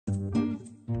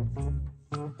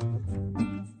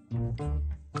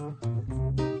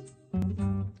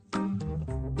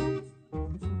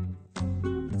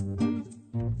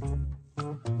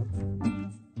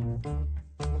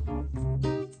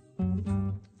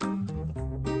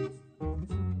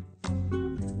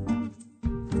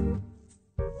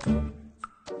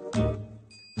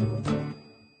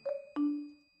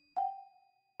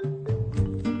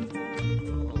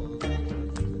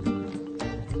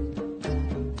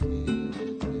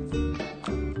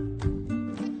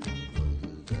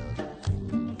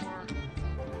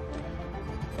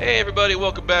Hey everybody,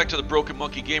 welcome back to the Broken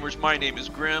Monkey Gamers. My name is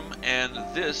Grim, and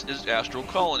this is Astro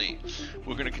Colony.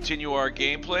 We're going to continue our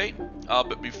gameplay,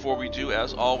 but before we do,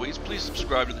 as always, please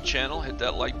subscribe to the channel, hit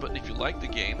that like button if you like the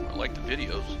game or like the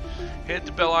videos, hit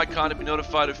the bell icon to be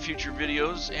notified of future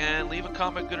videos, and leave a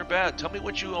comment, good or bad. Tell me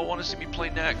what you want to see me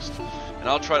play next, and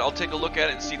I'll take a look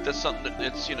at it and see if that's something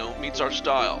that's, meets our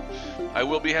style. I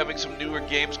will be having some newer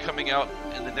games coming out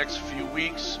in the next few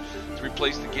weeks to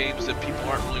replace the games that people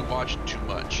aren't really watching too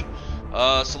much.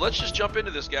 So let's just jump into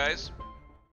this, guys.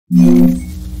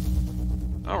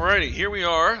 Alrighty, here we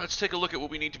are. Let's take a look at what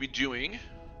we need to be doing.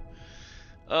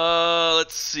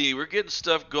 Let's see. We're getting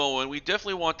stuff going. We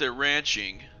definitely want that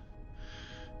ranching.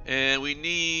 And we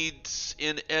need,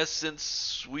 in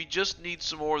essence, we just need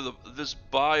some more of this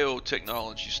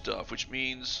biotechnology stuff, which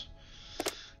means,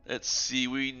 let's see,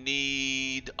 we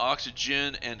need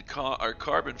oxygen and our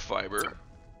carbon fiber.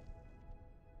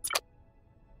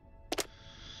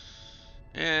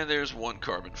 And there's one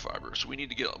carbon fiber, so we need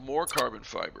to get more carbon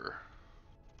fiber.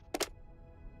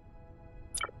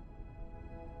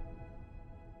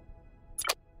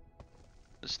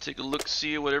 Let's take a look,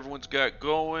 see what everyone's got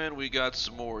going. We got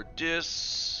some more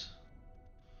discs.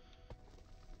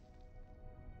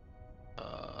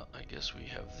 I guess we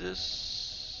have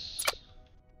this.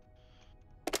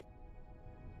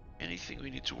 Anything we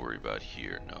need to worry about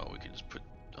here? No, we can just put,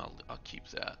 I'll keep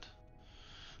that.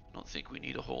 I don't think we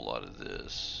need a whole lot of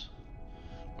this,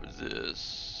 or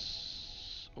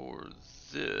this, or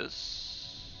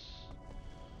this.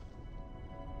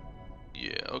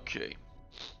 Yeah, okay.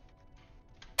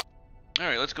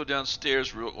 Alright, let's go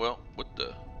downstairs real, well, what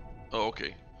the, oh,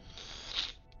 okay.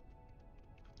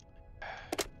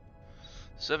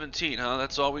 17, huh?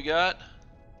 That's all we got?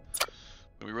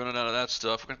 We're running out of that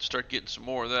stuff. We're going to have to start getting some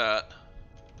more of that.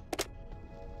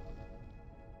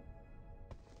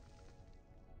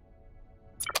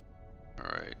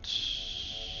 Alright.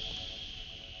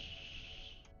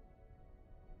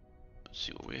 Let's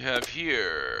see what we have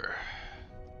here.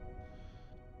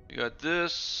 We got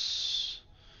this.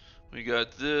 We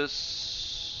got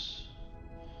this.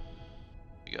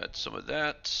 We got some of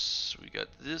that. We got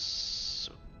this.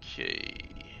 Okay.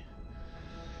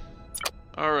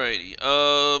 Alrighty.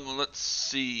 Let's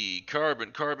see.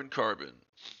 Carbon.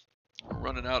 We're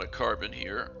running out of carbon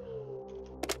here.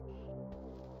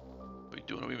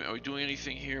 Are we doing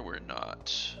anything here? We're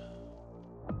not.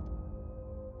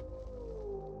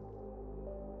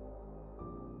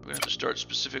 We have to start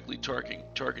specifically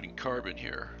targeting carbon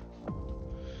here.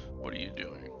 What are you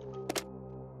doing?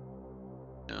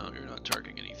 No, you're not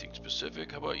targeting anything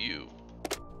specific. How about you?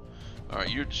 Alright,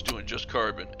 you're just doing just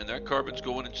carbon. And that carbon's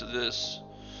going into this.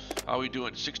 How are we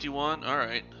doing? 61?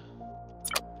 Alright.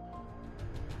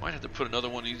 Might have to put another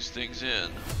one of these things in.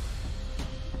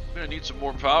 We're going to need some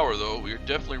more power, though. We're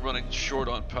definitely running short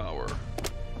on power.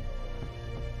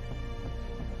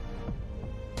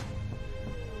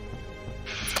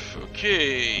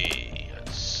 Okay,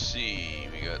 let's see.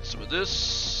 We got some of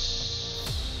this.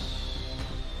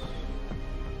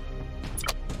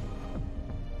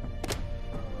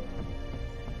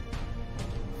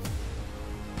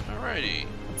 Alrighty.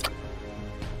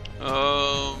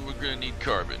 We're going to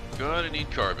need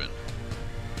carbon.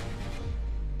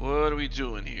 What are we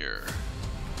doing here?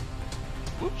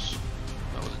 Whoops,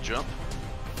 that was a jump.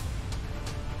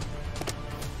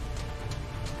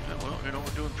 Yeah, well,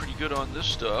 we're doing pretty good on this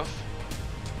stuff.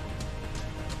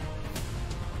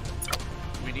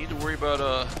 We need to worry about,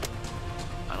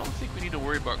 I don't think we need to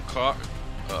worry about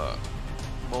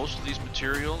most of these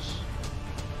materials.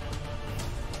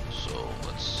 So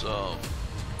let's go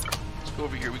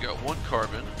over here. We got one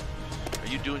carbon. Are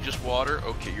you doing just water?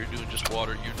 Okay, you're doing just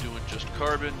water. You're doing just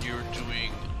carbon. You're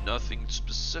doing nothing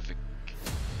specific.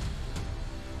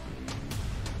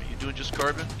 Are you doing just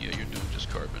carbon? Yeah, you're doing just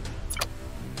carbon.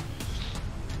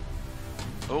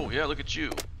 Oh, yeah, look at you.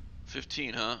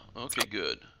 15, huh? Okay,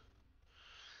 good.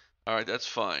 Alright, that's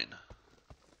fine.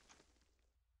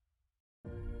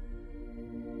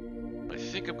 I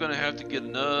think I'm going to have to get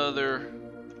another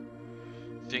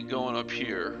thing going up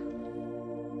here.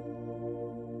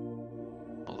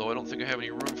 Although I don't think I have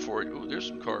any room for it. Oh, there's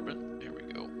some carbon. There we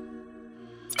go.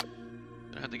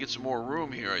 I have to get some more room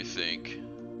here, I think.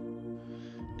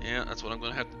 Yeah, that's what I'm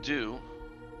going to have to do.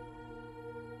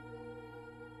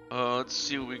 Let's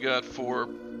see what we got for...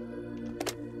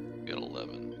 We got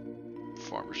 11.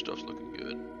 Farmer stuff's looking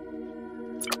good.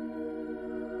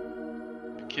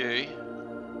 Okay.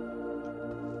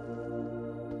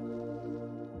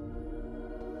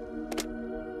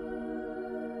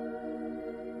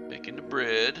 Making the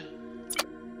bread.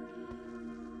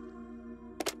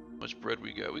 bread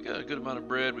we got? We got a good amount of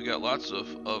bread. We got lots of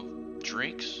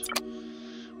drinks,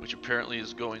 which apparently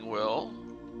is going well.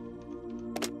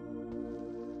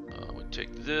 We'll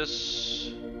take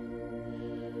this.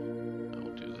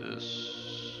 We'll do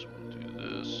this. We'll do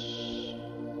this.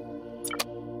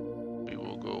 We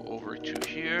will go over to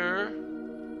here.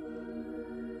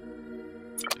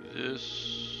 Do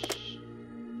this.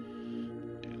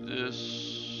 Do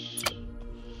this.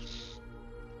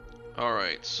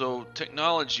 Alright, so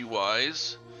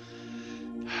technology-wise,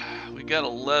 we got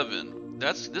 11.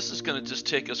 This is going to just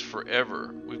take us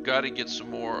forever. We've got to get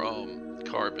some more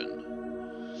carbon.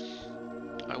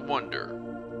 I wonder.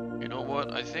 You know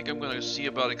what? I think I'm going to see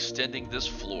about extending this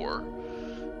floor.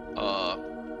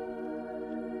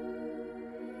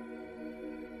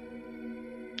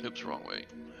 Oops, wrong way.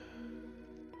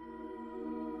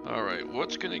 Alright,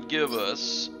 what's going to give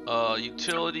us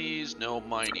utilities? No,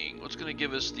 mining. What's going to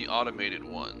give us the automated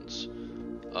ones?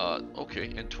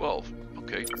 Okay, and 12.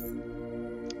 Okay.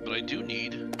 But I do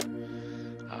need...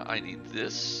 I need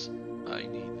this. I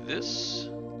need this.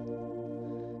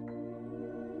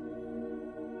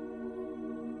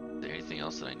 Is there anything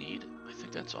else that I need? I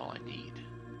think that's all I need.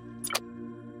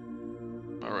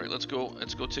 Alright, let's go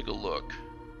take a look.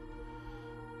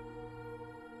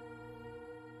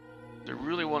 I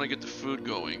really want to get the food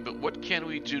going, but what can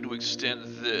we do to extend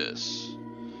this?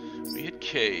 We hit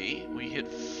K, we hit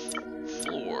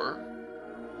floor.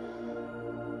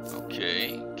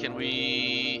 Okay, can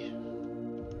we...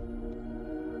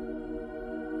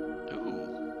 Ooh.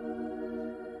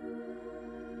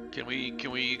 Can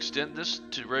we extend this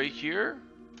to right here?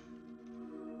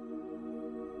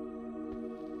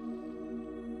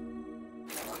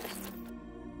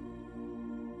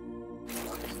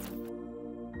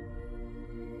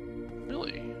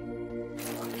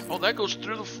 Oh, that goes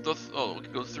through the oh, we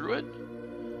can go through it?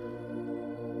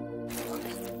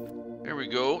 There we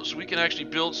go. So we can actually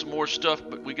build some more stuff,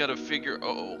 but we gotta figure,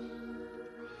 uh-oh.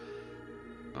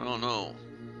 I don't know.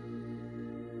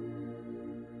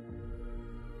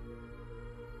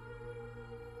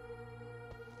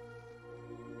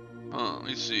 Let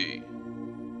me see.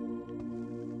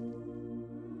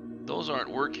 Those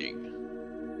aren't working.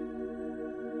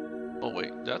 Oh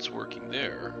wait, that's working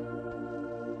there.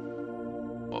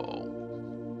 Uh-oh.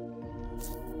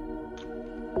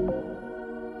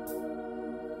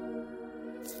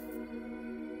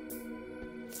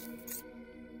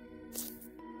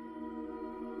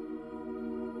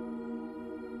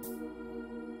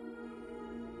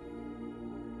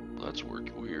 That's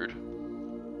working weird.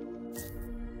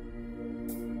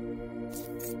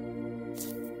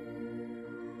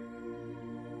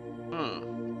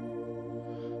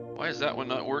 Why is that one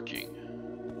not working?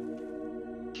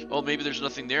 Oh, maybe there's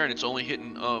nothing there and it's only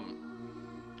hitting, Oh.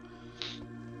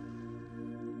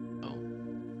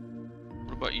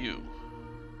 What about you?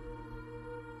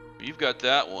 You've got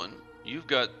that one. You've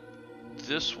got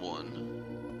this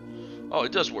one. Oh,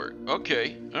 it does work.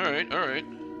 Okay. Alright, alright.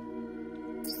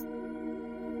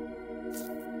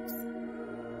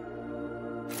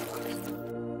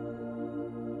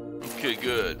 Okay,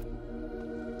 good.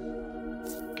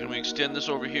 Can we extend this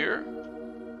over here?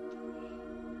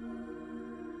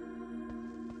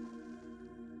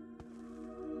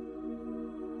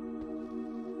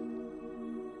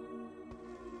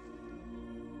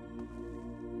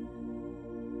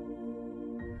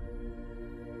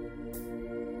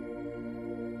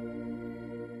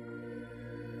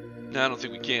 No, I don't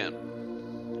think we can.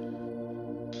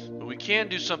 But we can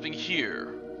do something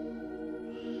here.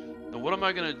 Now, what am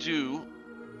I going to do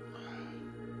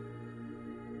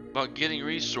about getting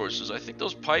resources? I think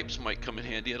those pipes might come in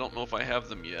handy. I don't know if I have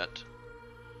them yet.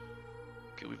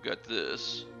 Okay, we've got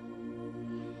this.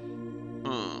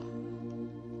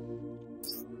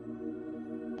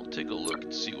 We'll take a look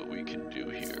and see what we can do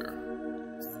here.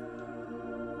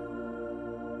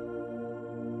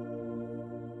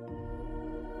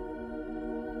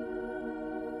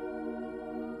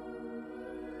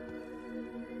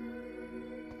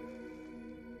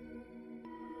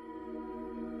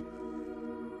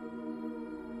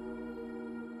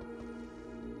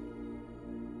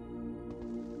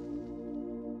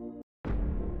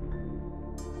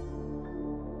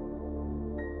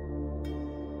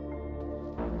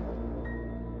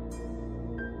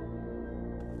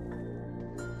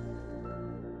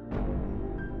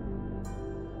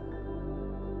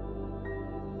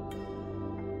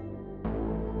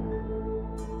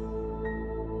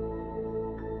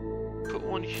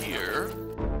 One here.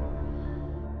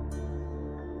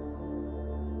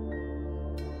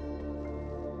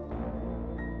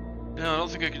 No, I don't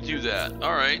think I can do that.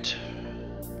 All right.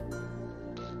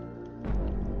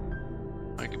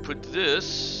 I can could put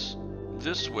this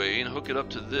way and hook it up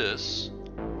to this.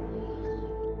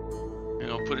 And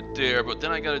I'll put it there, but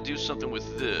then I gotta do something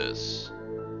with this.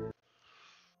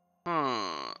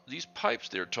 These pipes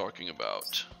they're talking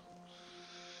about.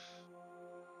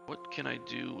 What can I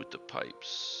do with the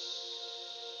pipes?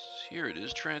 Here it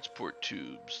is, transport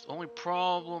tubes. The only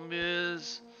problem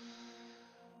is...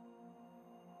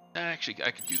 Actually,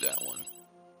 I could do that one.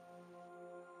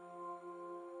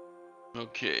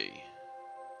 Okay.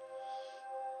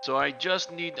 So I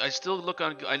just need, I still look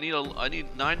on, I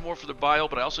need 9 more for the bio,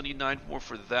 but I also need 9 more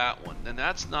for that one. And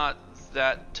that's not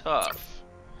that tough.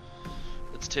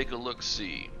 Let's take a look,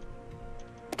 see.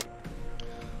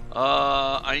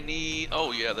 I need,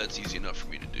 oh yeah, that's easy enough for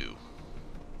me to do.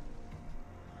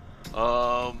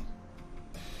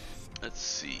 Let's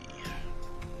see.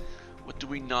 What do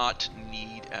we not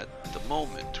need at the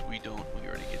moment? We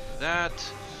already get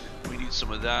that. We need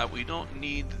some of that. We don't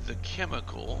need the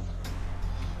chemical.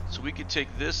 So we could take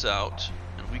this out,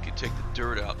 and we could take the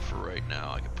dirt out for right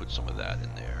now. I can put some of that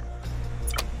in there.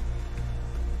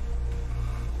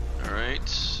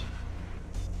 Alright.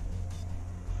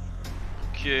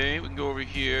 Okay, we can go over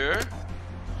here.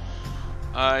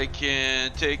 I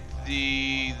can take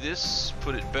this,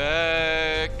 put it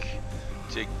back,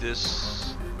 take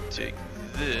this, take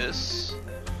this,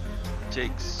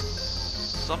 take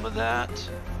some of that.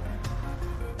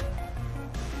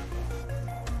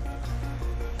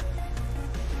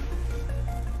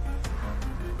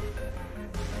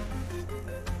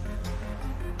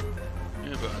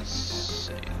 I'm about to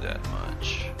say that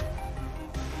much.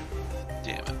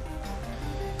 Damn it.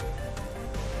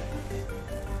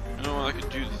 No, I could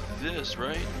do this,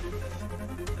 right?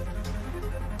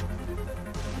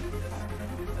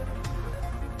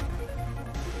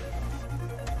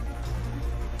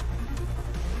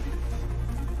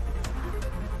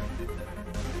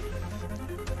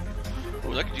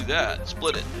 Oh, I could do that.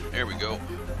 Split it. There we go.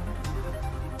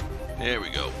 There we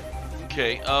go.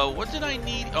 Okay, what did I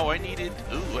need? Oh, I needed...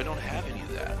 Ooh, I don't have any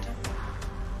of that.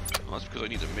 Well, that's because I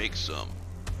need to make some.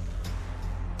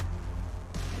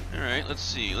 Alright, let's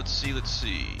see.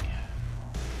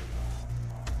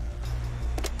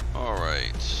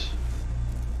 Alright.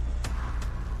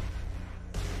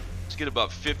 Let's get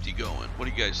about 50 going. What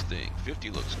do you guys think? 50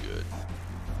 looks good.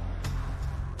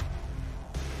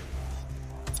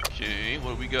 Okay,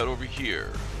 what do we got over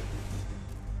here?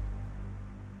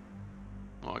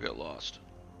 Oh, I got lost.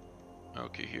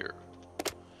 Okay, here.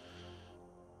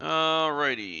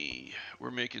 Alrighty.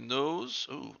 We're making those.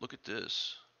 Oh, look at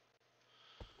this.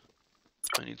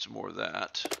 I need some more of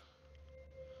that.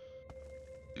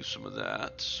 Do some of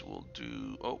that. We'll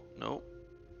do... Oh, no.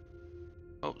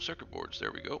 Oh, circuit boards.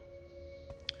 There we go.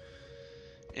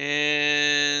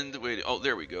 And... Wait. Oh,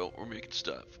 there we go. We're making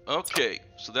stuff. Okay.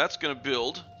 So that's going to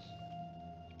build.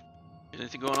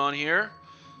 Anything going on here?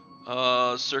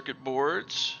 Circuit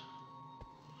boards.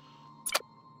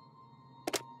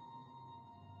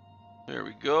 There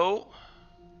we go.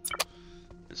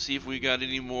 Let's see if we got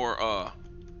any more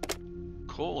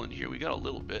coal in here. We got a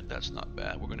little bit. That's not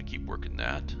bad. We're going to keep working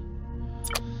that.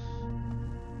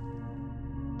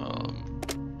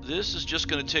 This is just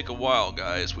going to take a while,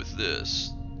 guys, with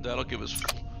this. That'll give us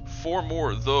 4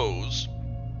 more of those.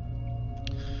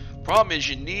 Problem is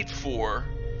you need 4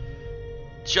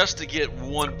 just to get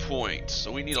 1 point.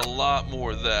 So we need a lot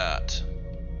more of that.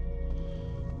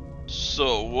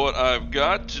 So what I've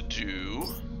got to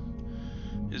do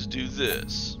is do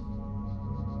this.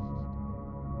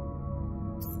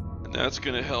 And that's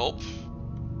going to help.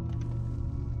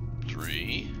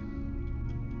 3.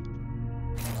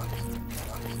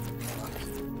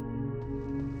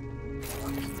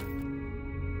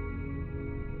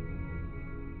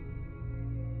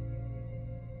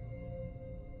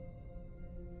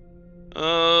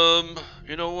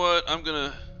 You know what? I'm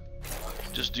gonna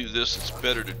just do this. It's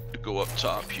better to go up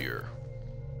top here.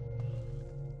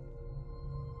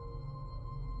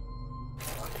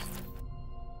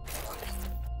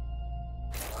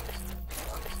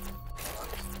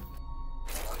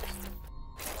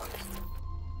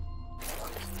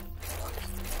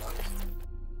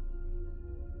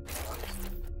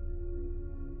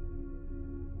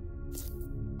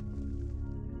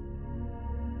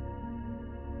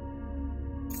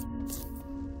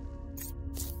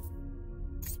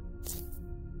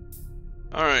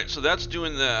 Alright, so that's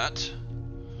doing that.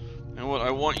 And what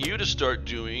I want you to start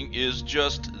doing is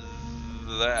just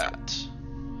that.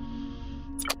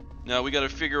 Now we got to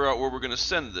figure out where we're going to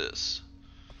send this.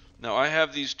 Now I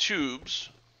have these tubes.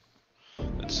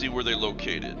 Let's see where they're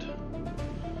located.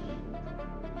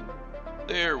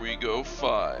 There we go,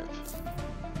 5.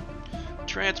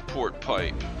 Transport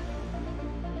pipe.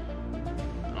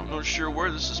 I'm not sure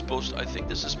where this is supposed to, I think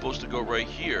this is supposed to go right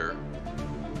here.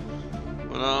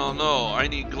 But I don't know. I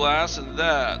need glass and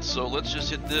that, so let's just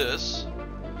hit this.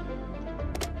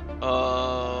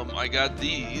 I got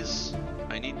these.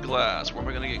 I need glass. Where am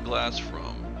I gonna get glass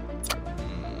from?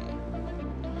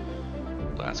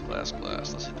 Glass.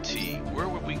 Let's hit T. Where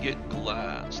would we get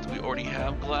glass? Do we already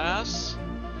have glass?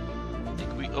 I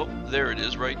think we, oh, there it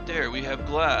is right there. We have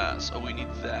glass. Oh, we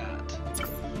need that.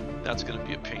 That's gonna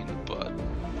be a pain in the butt.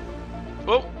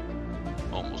 Oh!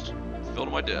 Almost fell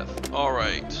to my death.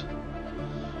 Alright.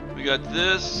 We got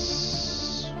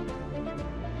this.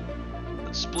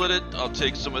 Let's split it. I'll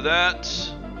take some of that.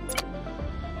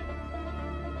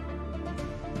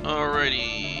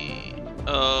 Alrighty.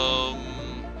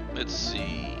 Let's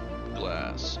see.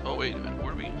 Glass. Oh, wait a minute.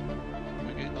 Where do we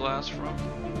get glass from?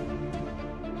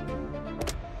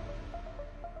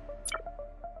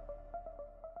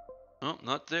 Oh,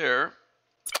 not there.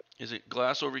 Is it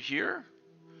glass over here?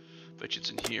 Bet you it's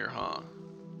in here, huh?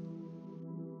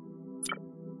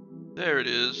 There it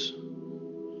is.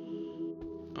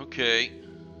 Okay.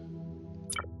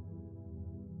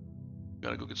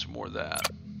 Gotta go get some more of that.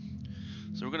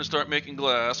 So we're gonna start making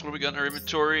glass. What do we got in our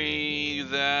inventory?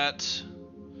 That.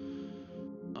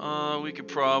 We could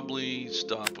probably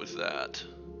stop with that.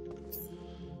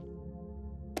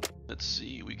 Let's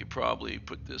see, we could probably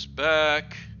put this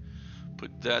back.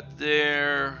 Put that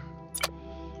there.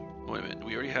 Wait a minute, do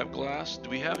we already have glass? Do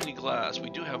we have any glass? We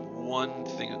do have one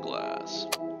thing of glass.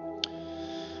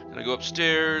 Gonna go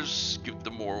upstairs, give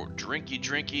them more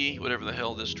drinky, whatever the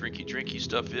hell this drinky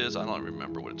stuff is. I don't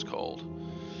remember what it's called.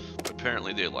 But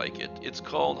apparently they like it. It's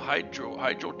called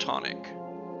hydrotonic.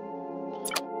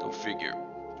 Go figure.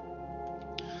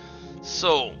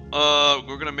 So,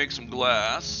 we're gonna make some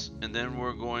glass, and then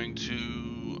we're going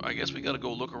to, I guess we gotta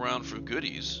go look around for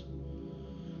goodies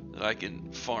that I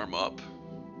can farm up.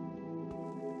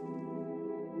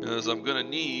 Because I'm gonna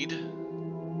need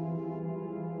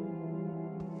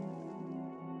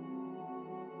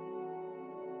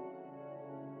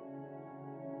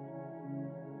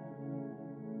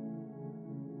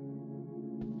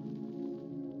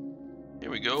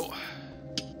here we go.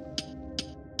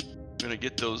 I'm gonna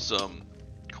get those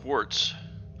quartz.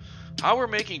 How we're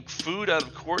making food out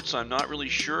of quartz, I'm not really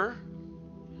sure.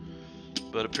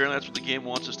 But apparently that's what the game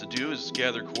wants us to do, is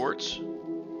gather quartz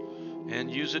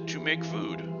and use it to make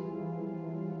food.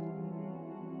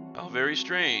 Oh, very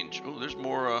strange. Oh, there's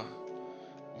more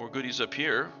goodies up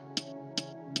here.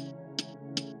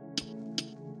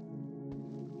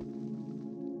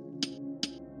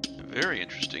 Very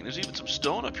interesting. There's even some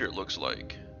stone up here, it looks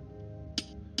like.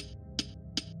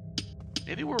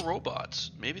 Maybe we're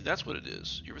robots. Maybe that's what it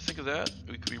is. You ever think of that?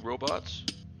 We could be robots?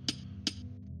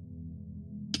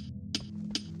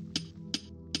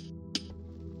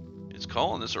 It's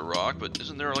calling this a rock, but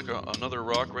isn't there like another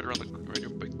rock right around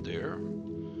right there?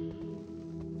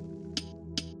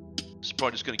 This is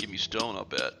probably just going to give me stone, I'll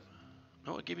bet.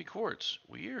 No, it gave me quartz.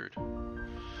 Weird.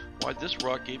 Why this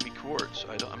rock gave me quartz?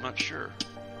 I'm not sure.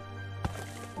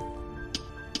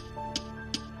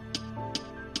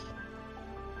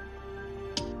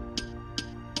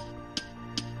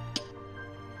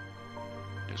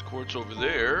 There's quartz over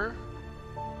there.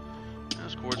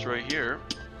 There's quartz right here.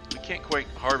 We can't quite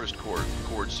harvest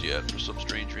quartz yet for some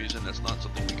strange reason. That's not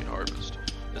something we can harvest.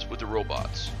 That's with the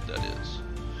robots, that is.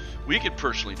 We could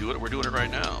personally do it. We're doing it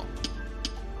right now.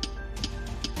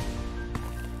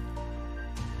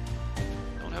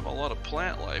 Don't have a lot of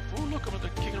plant life. Oh, look, I'm at the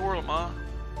king of the world, Ma.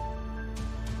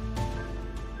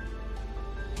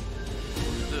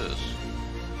 Look at this.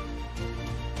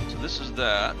 So this is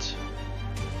that.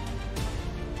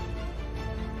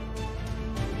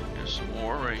 Here's some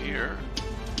more right here.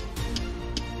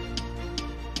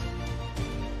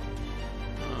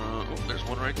 Oh, there's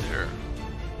one right there.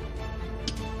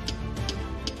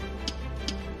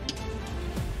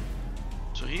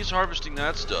 So he's harvesting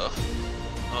that stuff.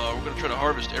 We're going to try to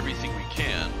harvest everything we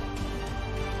can.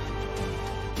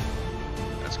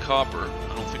 That's copper.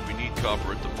 I don't think we need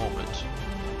copper at the moment.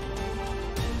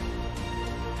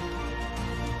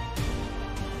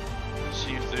 Let's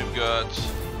see if they've got...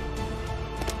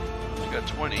 They got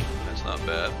 20. That's not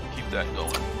bad. We'll keep that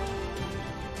going.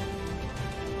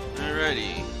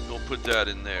 Alrighty. We'll put that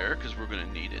in there because we're going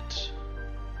to need it.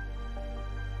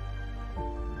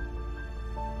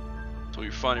 So we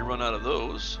finally run out of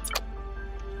those.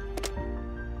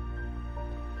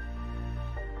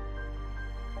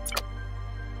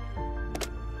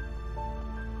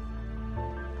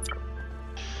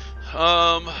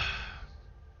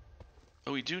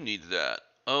 Oh, we do need that.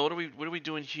 Oh, what are we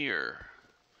doing here?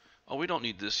 Oh, we don't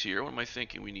need this here. What am I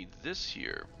thinking? We need this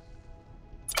here.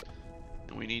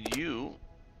 And we need you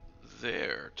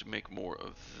there to make more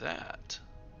of that.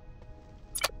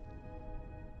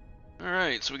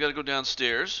 Alright, so we gotta go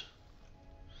downstairs.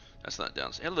 That's not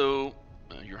downstairs. Hello.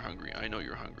 You're hungry. I know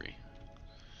you're hungry.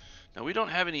 Now, we don't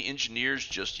have any engineers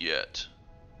just yet.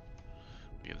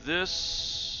 We have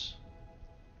this.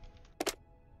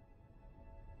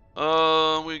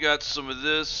 We got some of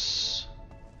this.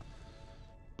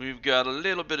 We've got a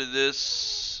little bit of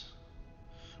this.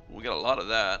 We got a lot of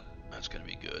that. That's gonna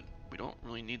be good. We don't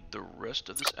really need the rest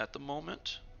of this at the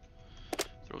moment.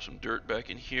 Throw some dirt back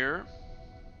in here.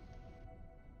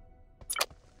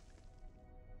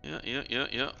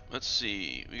 Yeah. Let's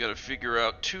see. We gotta figure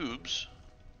out tubes.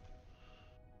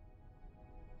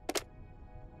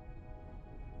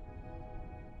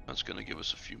 That's gonna give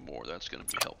us a few more. That's gonna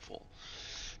be helpful.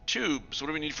 Tubes. What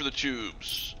do we need for the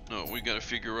tubes? No, we gotta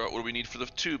figure out what do we need for the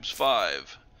tubes.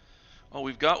 5. Oh,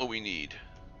 we've got what we need.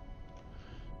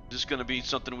 Is this gonna be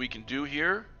something we can do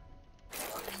here?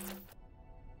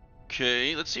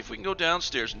 Okay, let's see if we can go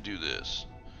downstairs and do this.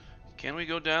 Can we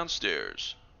go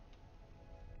downstairs?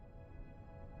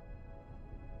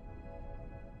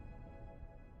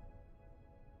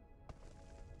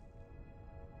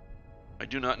 I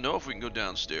do not know if we can go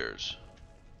downstairs.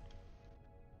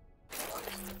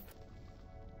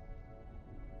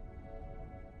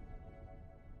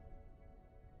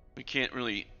 We can't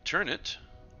really turn it.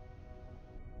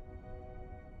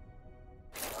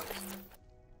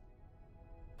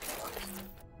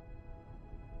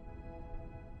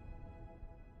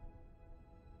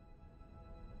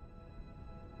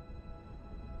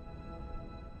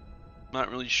 Not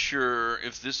really sure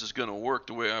if this is going to work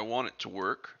the way I want it to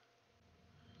work.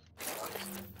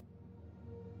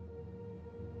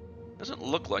 Doesn't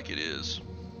look like it is.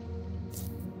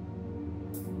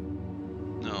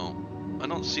 No, I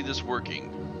don't see this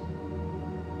working.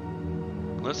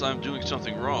 Unless I'm doing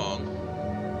something wrong.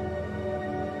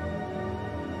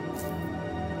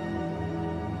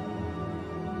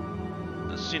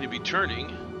 Doesn't seem to be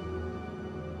turning.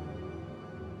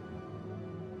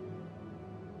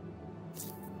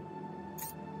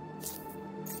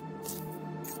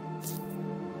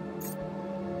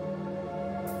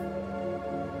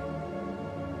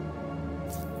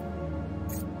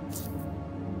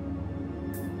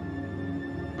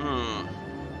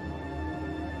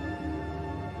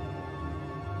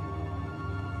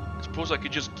 I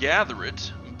could just gather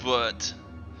it, but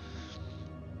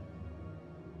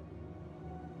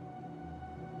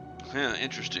yeah,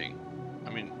 interesting. I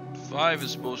mean, 5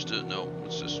 is supposed to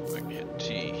let's just hit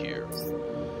T here.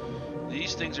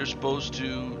 These things are supposed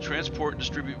to transport and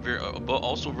distribute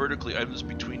also vertically items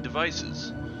between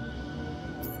devices.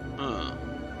 Oh,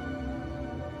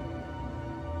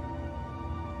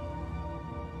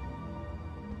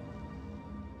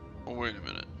 wait a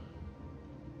minute.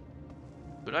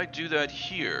 But I do that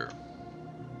here.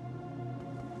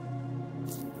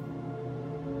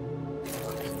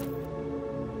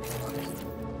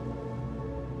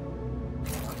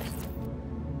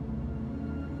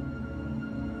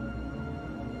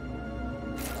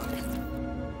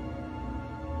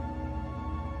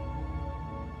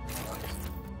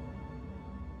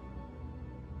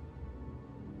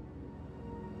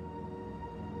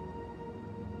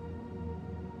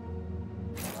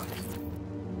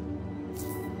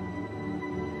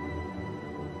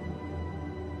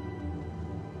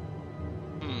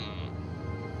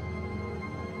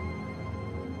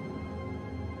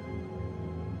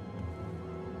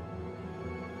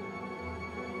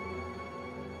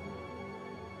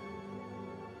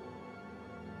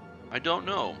 I don't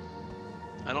know.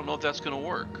 I don't know if that's going to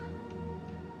work.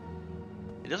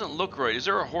 It doesn't look right. Is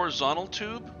there a horizontal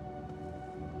tube?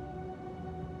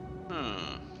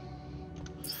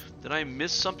 Did I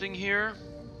miss something here?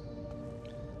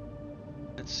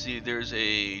 Let's see. There's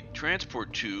a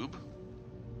transport tube.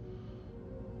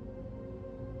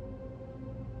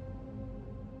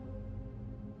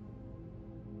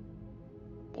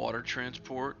 Water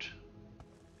transport.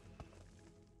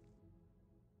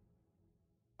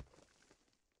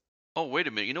 Oh, wait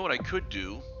a minute. You know what I could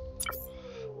do?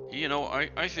 You know,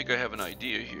 I think I have an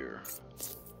idea here.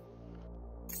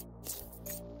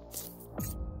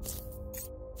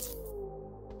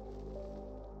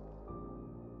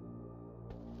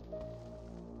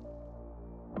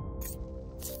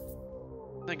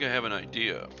 I think I have an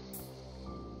idea.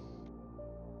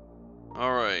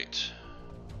 All right.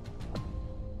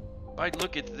 If I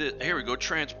look at this, here we go,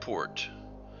 transport.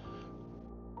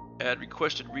 Add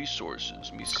requested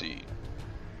resources. Let me see.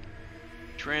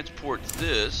 Transport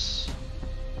this.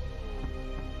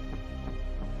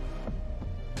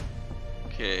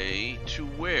 Okay, to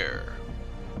where?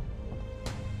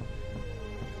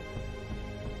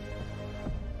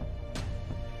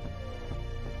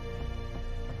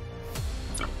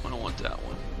 No, I don't want that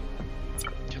one.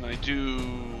 Can I do...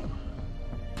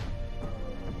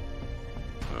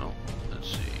 Well, let's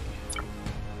see.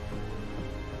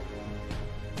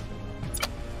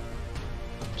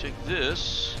 Take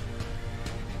this.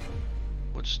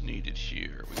 What's needed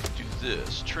here? We can do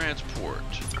this. Transport.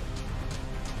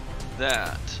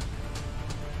 That.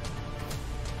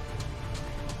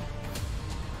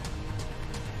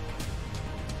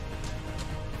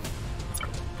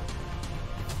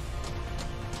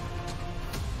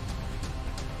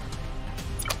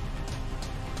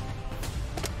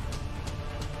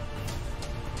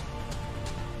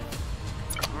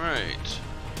 Alright.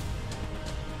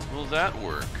 Will that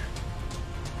work?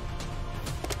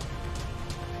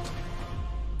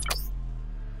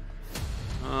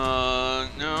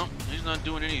 No, he's not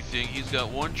doing anything. He's got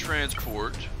one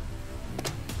transport.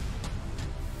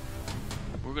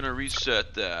 We're gonna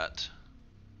reset that.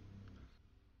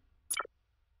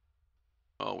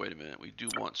 Oh, wait a minute. We do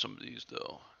want some of these,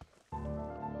 though.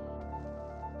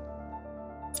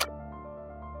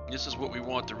 This is what we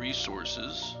want, the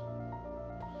resources.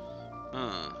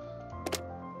 Huh.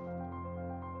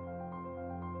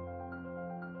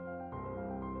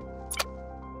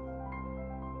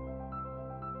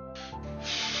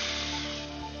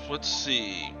 Let's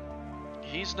see.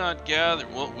 He's not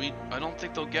gathering. Well, I don't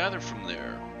think they'll gather from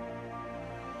there.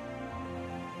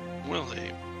 Will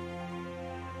they?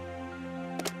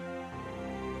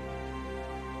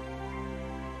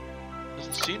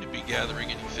 Doesn't seem to be gathering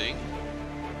anything.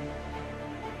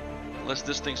 Unless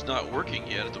this thing's not working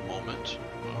yet at the moment.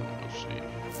 Let's see.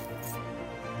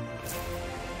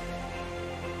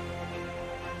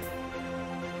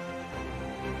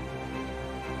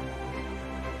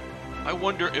 I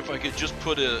wonder if I could just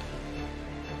put a...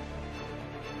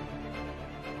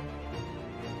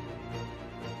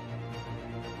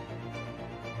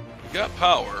 We got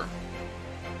power.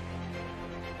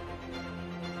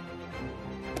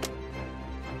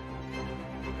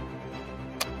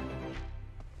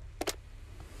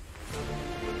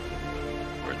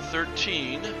 We're at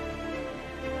 13.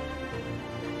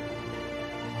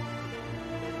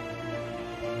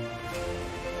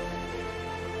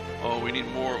 Oh, we need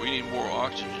more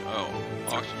oxygen. Oh,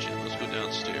 oxygen. Let's go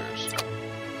downstairs.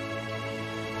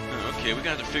 Okay, we're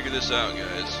gonna have to figure this out,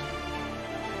 guys.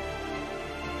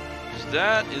 Because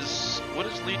that is what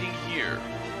is leading here.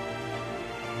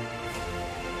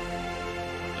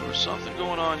 There was something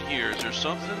going on here. Is there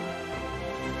something?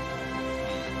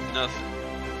 Nothing.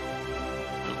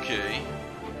 Okay.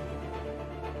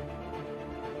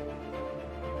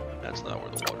 That's not where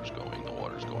the water's going. The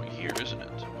water's going here, isn't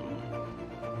it?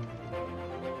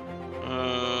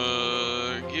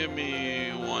 Give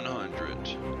me 100.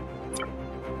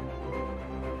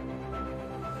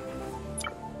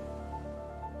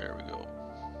 There we go.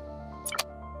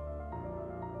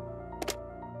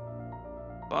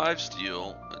 5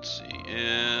 steel. Let's see,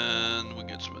 and we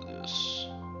get some of this.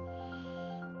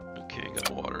 Okay, got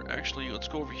water. Actually, let's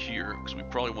go over here because we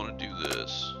probably want to do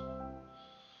this.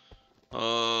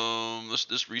 Let's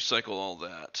just recycle all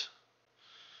that.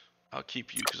 I'll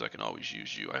keep you because I can always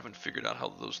use you. I haven't figured out how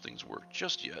those things work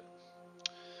just yet.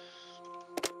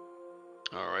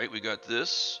 Alright, we got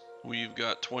this. We've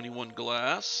got 21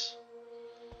 glass.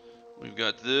 We've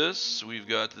got this. We've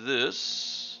got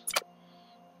this.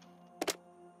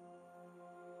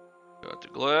 Got the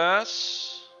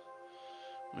glass.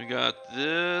 We got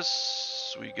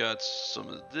this. We got some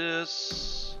of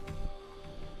this.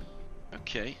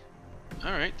 Okay.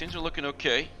 Alright, things are looking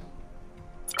okay.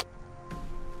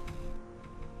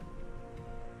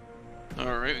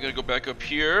 Alright, we gotta go back up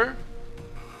here.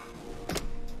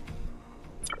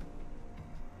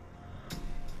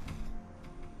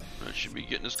 That should be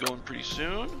getting us going pretty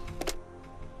soon.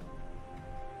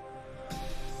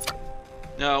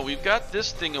 Now, we've got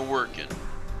this thing a-working.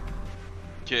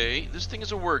 Okay, this thing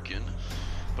is a-working,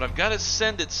 but I've got to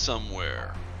send it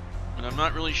somewhere. And I'm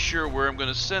not really sure where I'm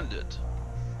gonna send it.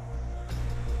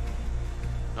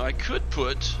 Now, I could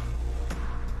put...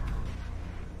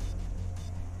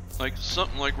 like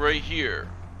something like right here,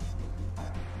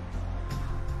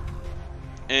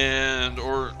 and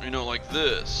or you know, like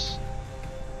this.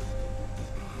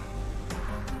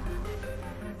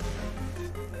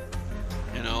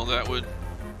 You know, that would,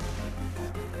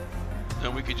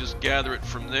 then we could just gather it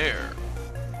from there.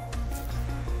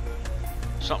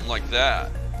 Something like that.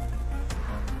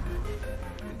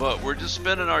 But we're just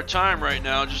spending our time right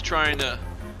now just trying to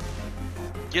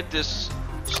get this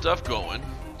stuff going.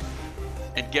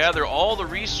 and gather all the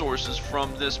resources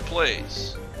from this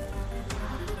place.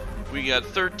 We got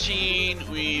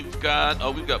 13, we've got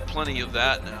plenty of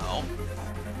that now.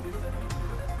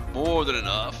 More than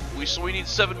enough. So we need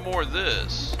 7 more of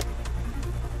this.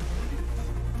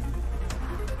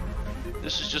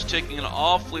 This is just taking an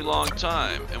awfully long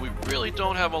time, and we really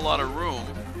don't have a lot of room.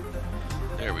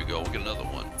 There we go, we'll get another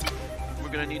one. We're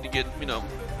gonna need to get, you know,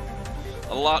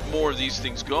 a lot more of these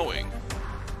things going.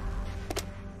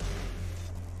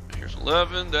 Here's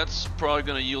 11, that's probably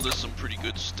gonna yield us some pretty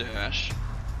good stash.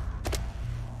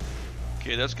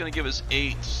 Okay, that's gonna give us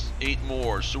 8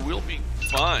 more, so we'll be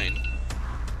fine.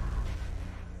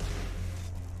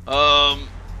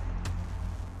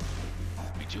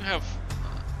 We do have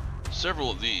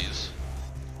several of these.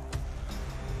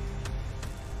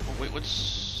 Oh wait,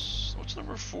 what's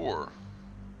number 4?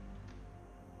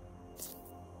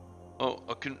 Oh,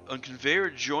 a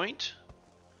conveyor joint?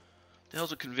 The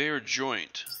hell's a conveyor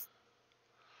joint?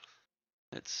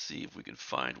 Let's see if we can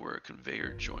find where a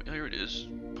conveyor joint. Oh, here it is.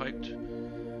 Piped.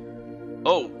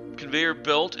 Oh, conveyor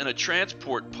belt and a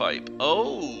transport pipe.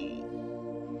 Oh.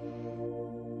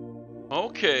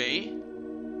 Okay.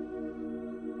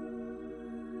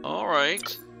 All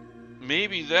right.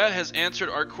 Maybe that has answered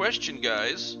our question,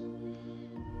 guys.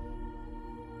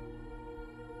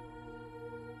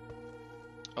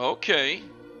 Okay.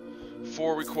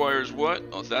 4 requires what?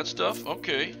 Oh, that stuff?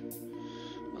 Okay.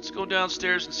 Let's go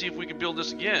downstairs and see if we can build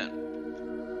this again.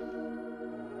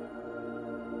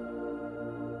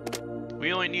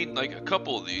 We only need like a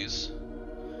couple of these.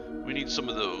 We need some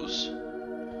of those.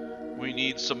 We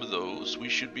need some of those. We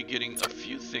should be getting a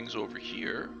few things over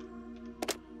here.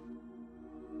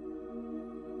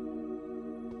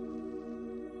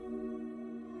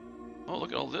 Oh,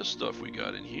 look at all this stuff we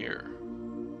got in here.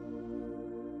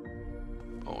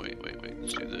 Oh, wait.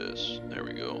 Let's do this. There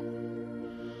we go.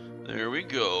 There we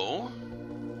go.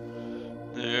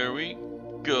 There we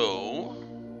go.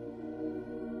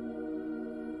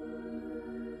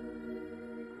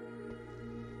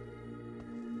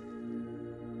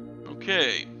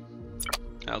 Okay.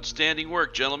 Outstanding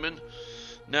work, gentlemen.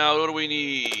 Now, what do we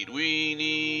need? We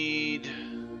need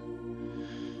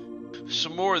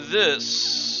some more of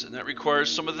this, and that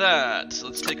requires some of that. So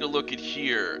let's take a look at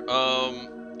here.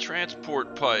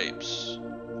 Transport pipes.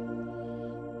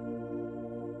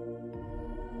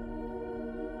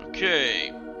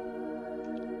 Okay.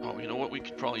 Oh, you know what? We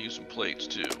could probably use some plates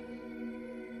too.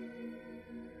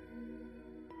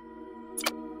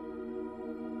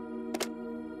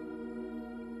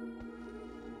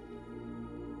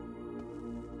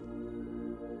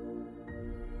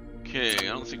 Okay,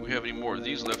 I don't think we have any more of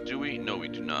these left, do we? No, we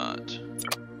do not.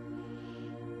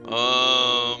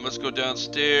 Let's go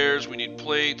downstairs. We need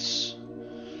plates.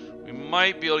 We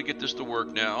might be able to get this to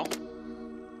work now.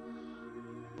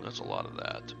 That's a lot of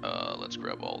that. Let's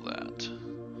grab all that.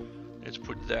 Let's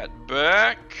put that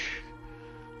back.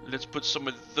 Let's put some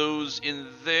of those in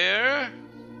there.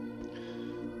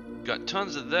 Got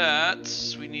tons of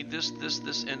that. We need this,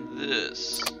 and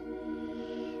this.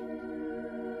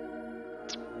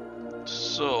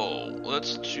 So,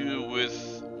 let's do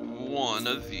with one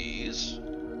of these.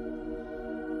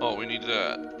 Oh, we need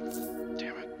that.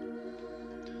 Damn it.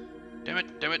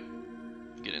 Damn it.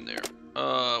 Get in there.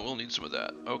 We'll need some of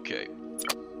that. Okay.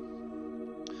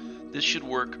 This should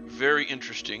work. Very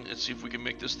interesting. Let's see if we can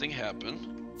make this thing happen.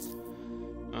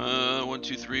 1,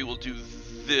 2, 3. We'll do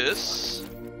this.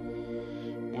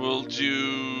 We'll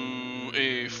do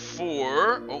a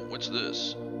 4. Oh, what's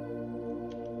this?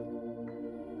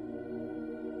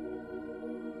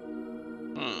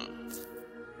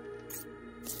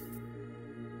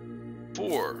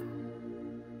 4.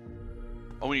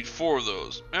 Oh, we need 4 of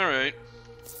those. Alright.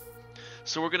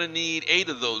 So we're going to need 8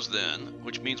 of those then,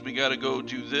 which means we got to go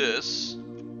do this,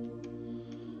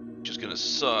 which is going to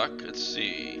suck. Let's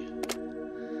see.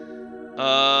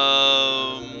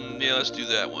 Yeah, let's do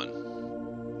that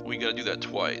one. We got to do that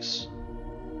twice.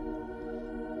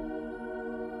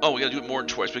 Oh, we got to do it more than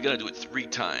twice. We got to do it 3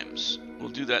 times. We'll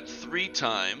do that 3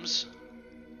 times.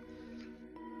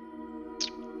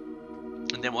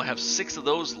 And then we'll have 6 of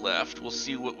those left. We'll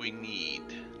see what we need.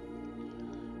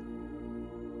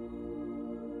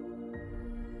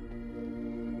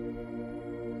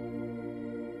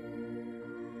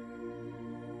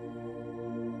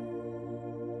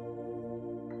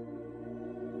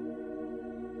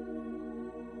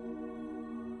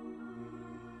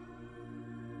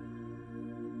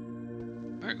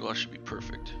 Our glass should be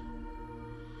perfect.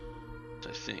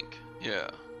 I think. Yeah.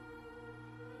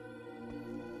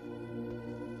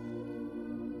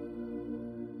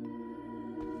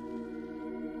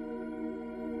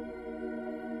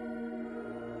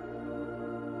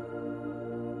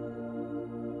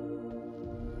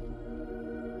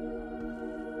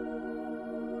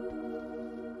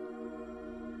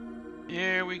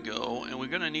 we go. And we're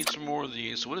going to need some more of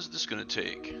these. So what is this going to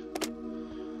take?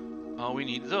 Oh, we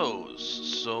need those.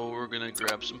 So we're going to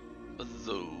grab some of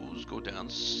those. Go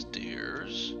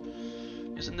downstairs.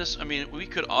 Isn't this... I mean, we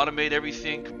could automate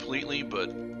everything completely,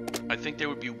 but I think there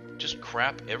would be just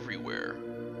crap everywhere.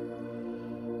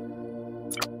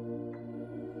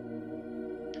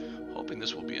 Hoping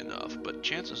this will be enough, but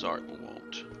chances are it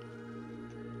won't.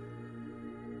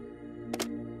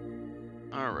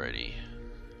 Alrighty.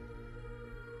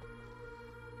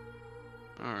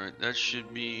 Alright, that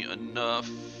should be enough.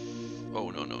 Oh,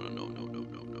 no.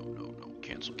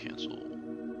 Cancel.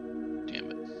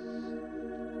 Damn it.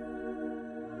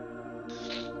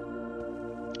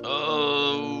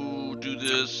 Oh, do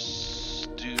this,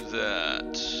 do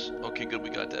that. Okay, good,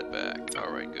 we got that back.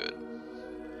 Alright, good.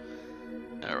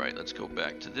 Alright, let's go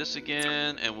back to this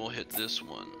again, and we'll hit this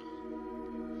one.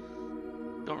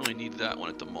 Don't really need that one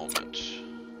at the moment.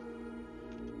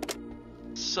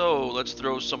 So, let's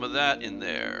throw some of that in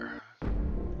there.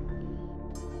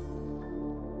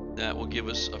 That will give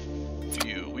us a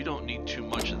few. We don't need too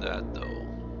much of that, though.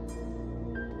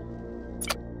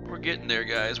 We're getting there,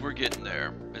 guys. We're getting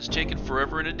there. It's taken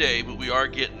forever and a day, but we are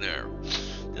getting there.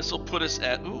 This will put us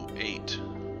at, ooh, 8.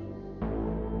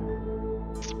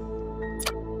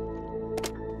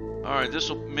 Alright, this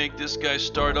will make this guy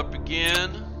start up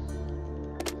again.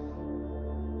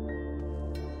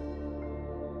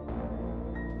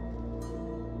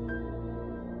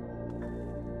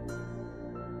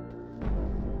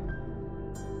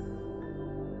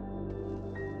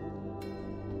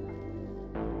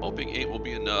 Hoping 8 will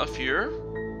be enough here.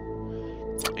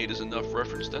 8 is enough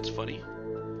reference, that's funny.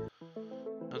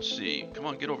 Let's see, come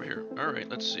on, get over here. Alright,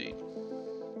 let's see.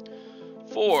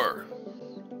 4.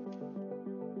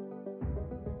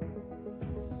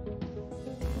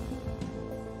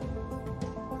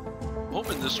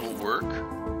 Hoping this will work.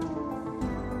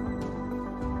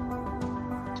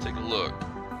 Let's take a look.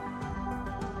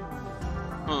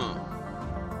 Huh.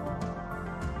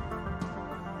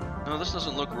 No, this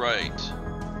doesn't look right.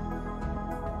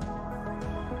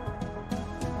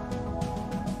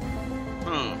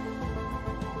 Huh.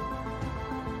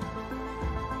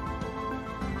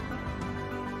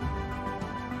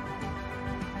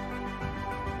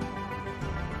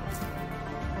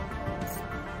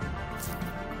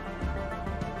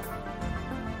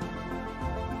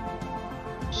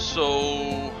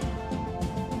 So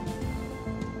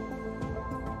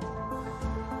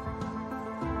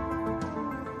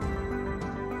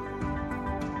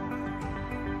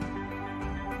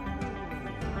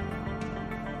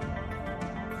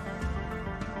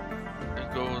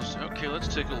it goes, okay, let's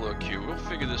take a look here. We'll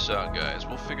figure this out, guys.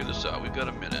 We'll figure this out. We've got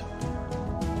a minute.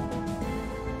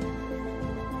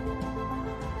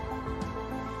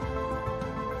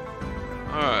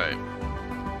 All right.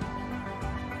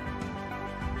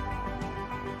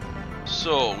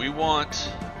 So we want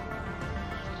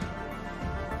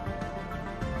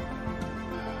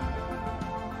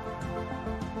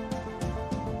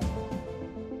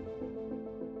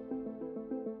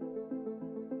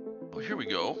here we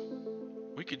go.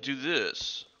 We could do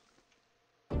this.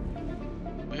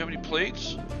 We have any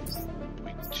plates?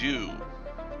 We do.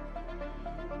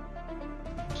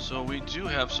 So we do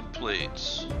have some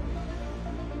plates.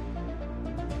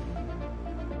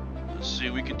 Let's see,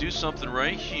 we could do something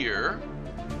right here.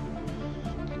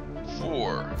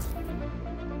 4.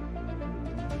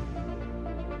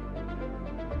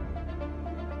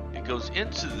 It goes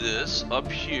into this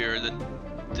up here,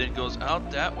 then goes out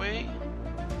that way.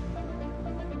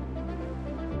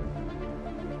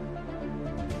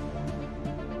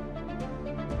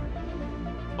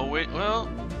 Oh wait, well,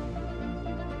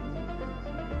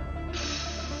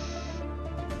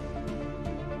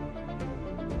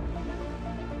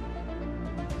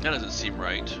 that doesn't seem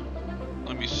right.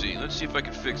 Let me see. Let's see if I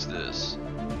can fix this.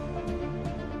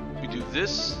 We do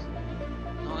this.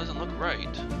 No, it doesn't look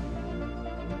right.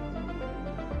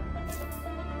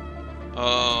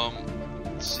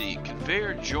 Let's see.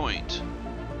 Conveyor joint.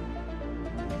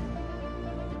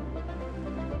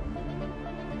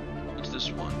 What's this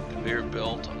one? Conveyor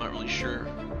belt. I'm not really sure.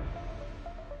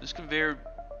 This conveyor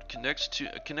connects to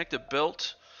connect a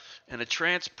belt and a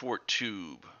transport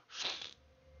tube.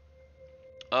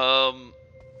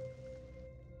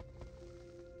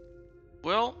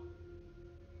 Well,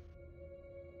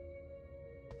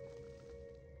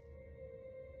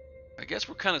 I guess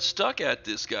we're kind of stuck at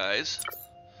this, guys.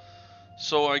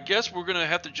 So I guess we're gonna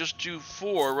have to just do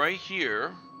 4 right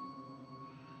here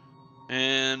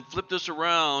and flip this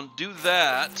around, do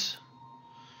that,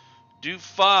 do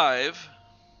 5.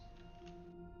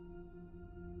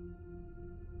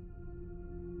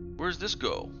 Where's this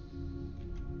go?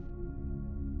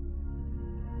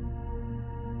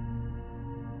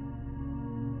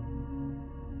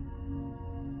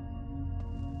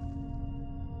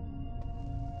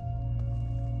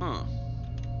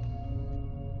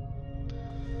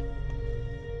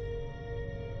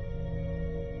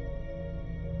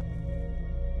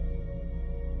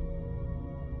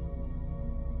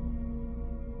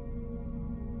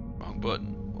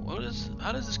 button.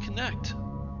 How does this connect?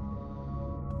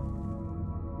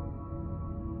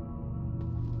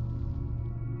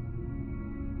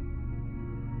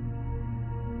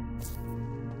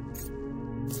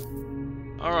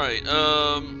 Alright,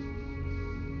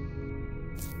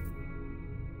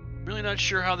 really not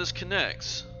sure how this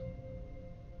connects.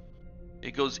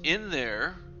 It goes in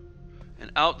there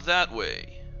and out that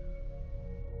way.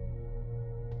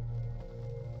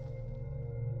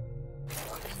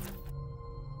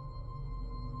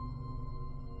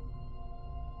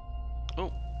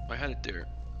 Oh, I had it there.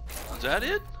 Is that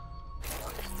it?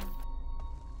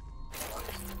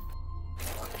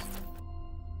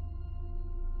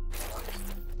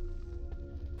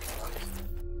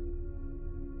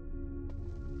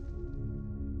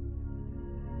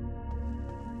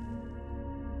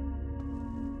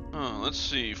 Let's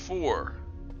see, 4.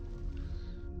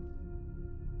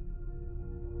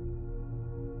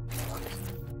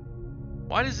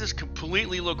 Why does this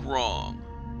completely look wrong?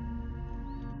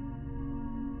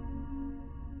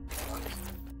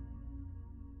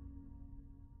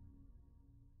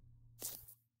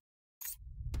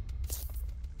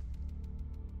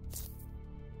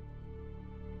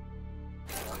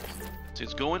 See,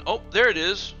 it's going, oh, there it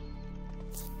is.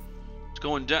 It's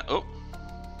going down, oh.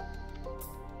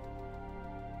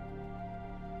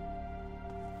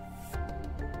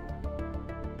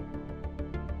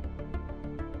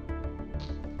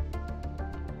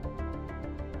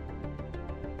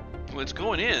 Well, it's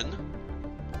going in.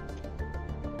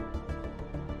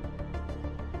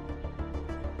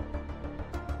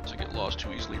 So I get lost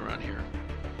too easily around here.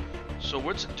 So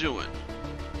what's it doing?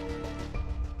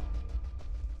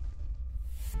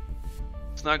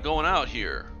 It's not going out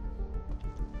here.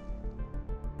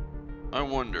 I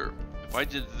wonder if I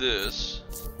did this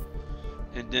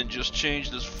and then just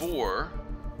change this 4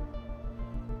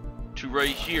 to right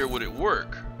here, would it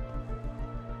work?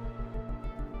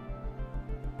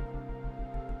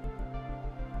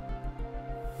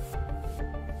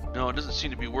 No, it doesn't seem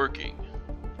to be working.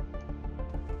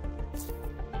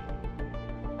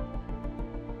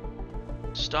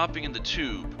 Stopping in the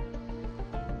tube.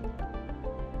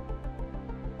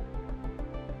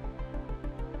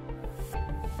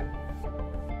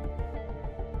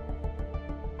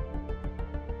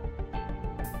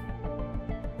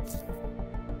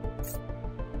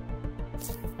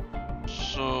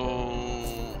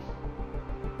 So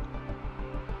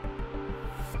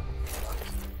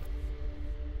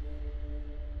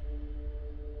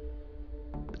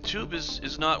the tube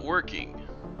is not working.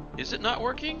 Is it not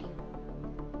working?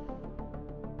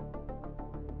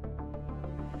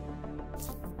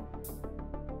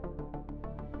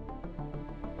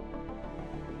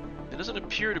 It doesn't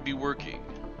appear to be working.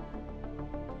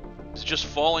 Is it just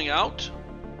falling out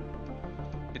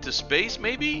into space,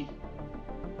 maybe?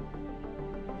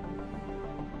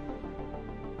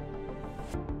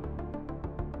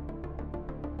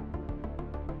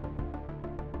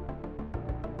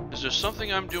 Is there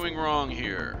something I'm doing wrong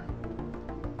here?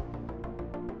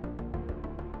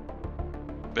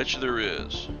 Bet you there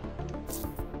is.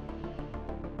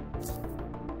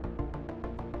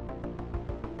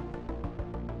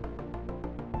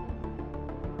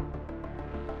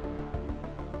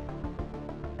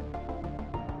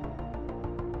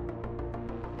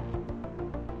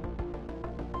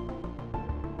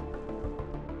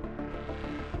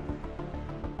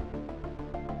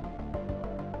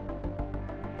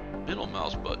 Middle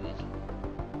mouse button.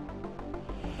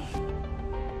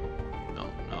 No,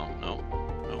 no, no,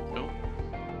 no, no.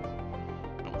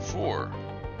 No, 4.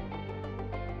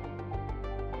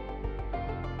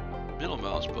 Middle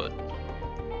mouse button.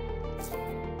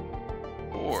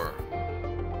 4.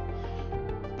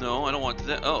 No, I don't want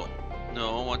that. Oh,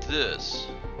 no, I want this.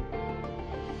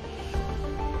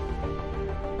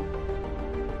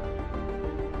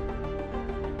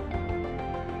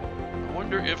 I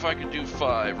wonder if I could do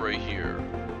 5 right here.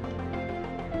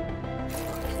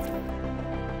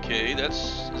 Okay,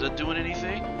 is that doing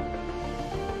anything?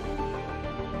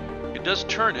 It does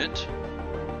turn it,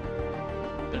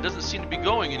 but it doesn't seem to be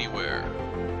going anywhere.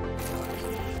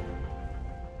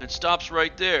 It stops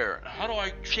right there. How do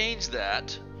I change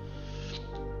that?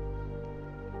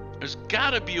 There's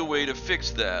gotta be a way to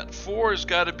fix that. 4 has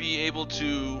gotta be able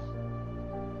to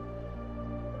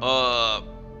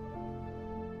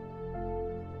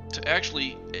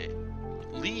actually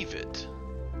leave it.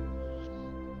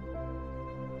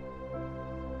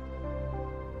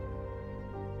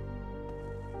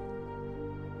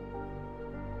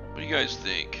 What do you guys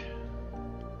think?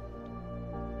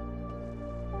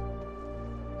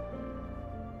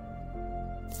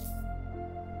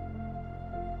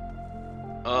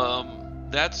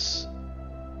 That's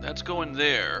going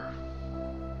there.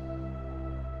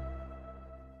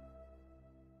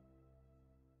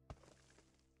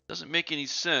 Doesn't make any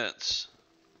sense.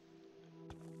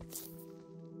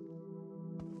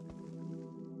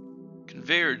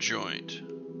 Conveyor joint.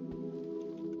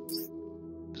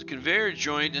 The conveyor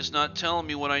joint is not telling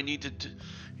me what I need to do.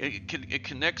 It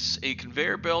connects a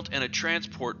conveyor belt and a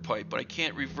transport pipe, but I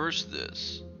can't reverse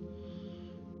this.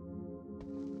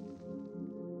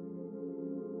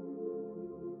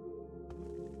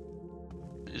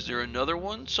 Is there another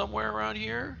one somewhere around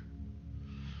here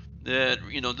that,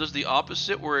 you know, does the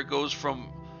opposite, where it goes from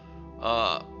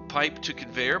pipe to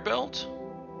conveyor belt?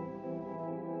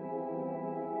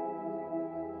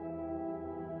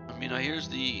 I mean, here's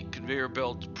the conveyor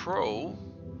belt Pro.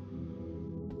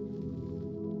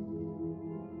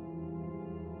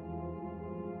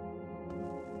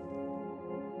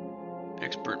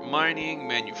 Expert mining,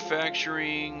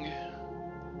 manufacturing.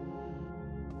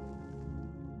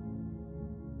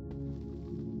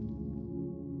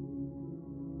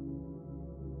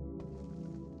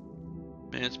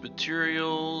 Advanced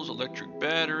materials, electric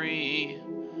battery,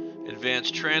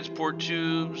 advanced transport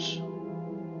tubes.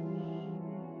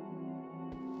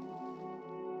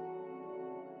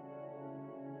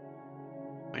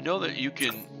 I know that you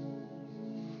can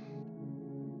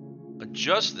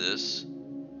adjust this.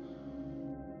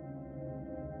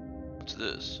 What's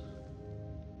this?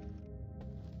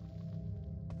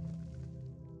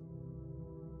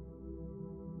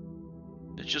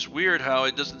 It's just weird how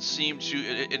it doesn't seem to,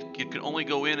 it can only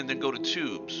go in and then go to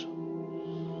tubes.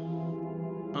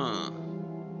 Huh.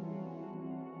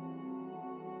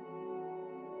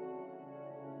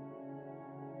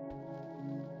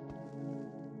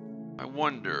 I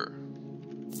wonder.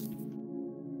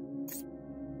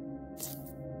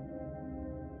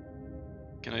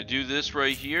 Can I do this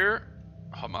right here?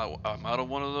 I'm out of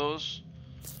one of those.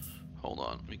 Hold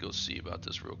on, let me go see about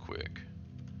this real quick.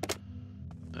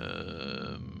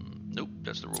 Nope,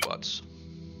 that's the robots.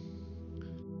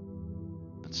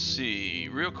 Let's see,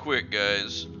 real quick,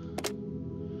 guys.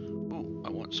 Ooh, I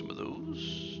want some of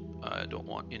those. I don't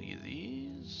want any of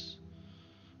these.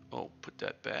 Oh, put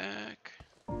that back.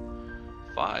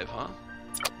 5, huh?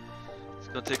 It's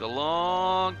gonna take a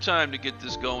long time to get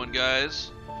this going,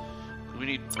 guys. We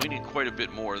need quite a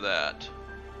bit more of that.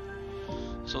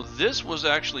 So this was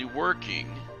actually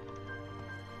working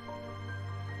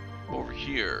over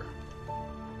here.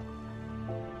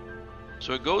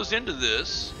 So it goes into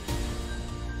this,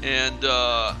 and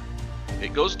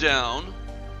it goes down.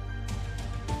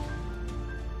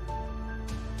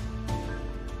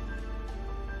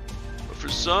 But for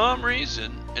some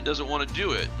reason, it doesn't want to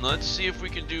do it. Let's see if we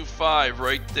can do 5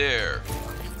 right there.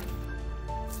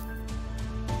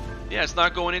 Yeah, it's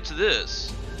not going into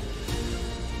this.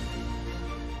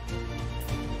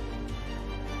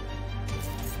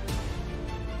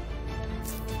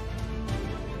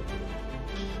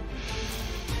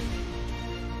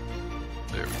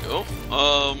 There we go.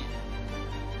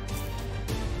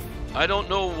 I don't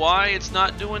know why it's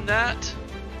not doing that.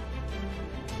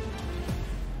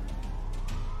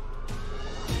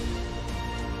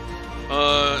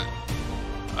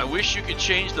 I wish you could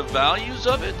change the values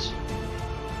of it.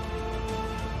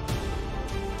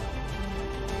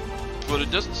 But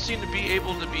it doesn't seem to be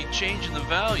able to be changing the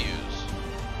values.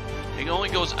 It only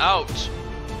goes out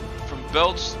from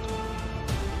belts.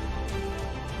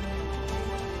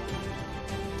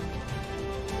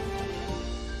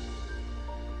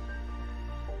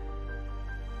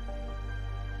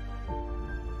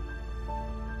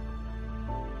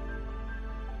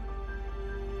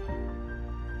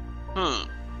 I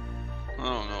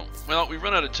don't know. Well, we've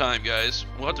run out of time, guys.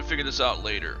 We'll have to figure this out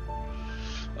later.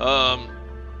 Because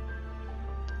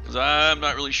I'm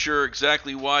not really sure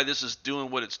exactly why this is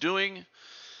doing what it's doing.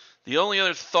 The only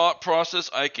other thought process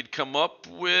I could come up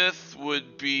with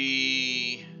would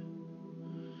be...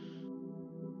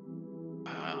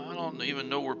 I don't even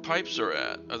know where pipes are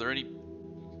at. Are there any...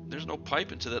 There's no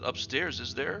pipe into that upstairs,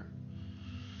 is there?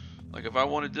 Like if I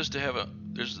wanted this to have a...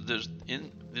 There's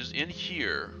in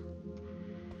here.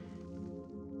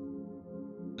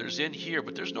 There's in here,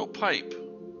 but there's no pipe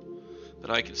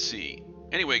that I can see.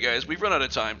 Anyway, guys, we've run out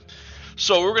of time.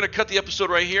 So we're going to cut the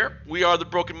episode right here. We are the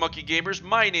Broken Monkey Gamers.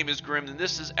 My name is Grim, and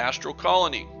this is Astro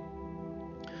Colony.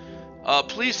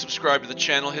 Please subscribe to the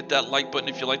channel. Hit that like button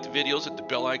if you like the videos. Hit the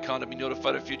bell icon to be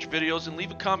notified of future videos. And leave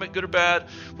a comment, good or bad.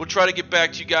 We'll try to get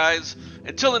back to you guys.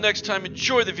 Until the next time,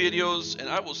 enjoy the videos, and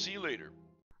I will see you later.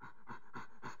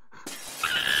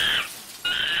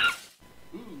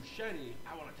 Ooh, shiny.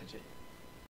 I want to touch it.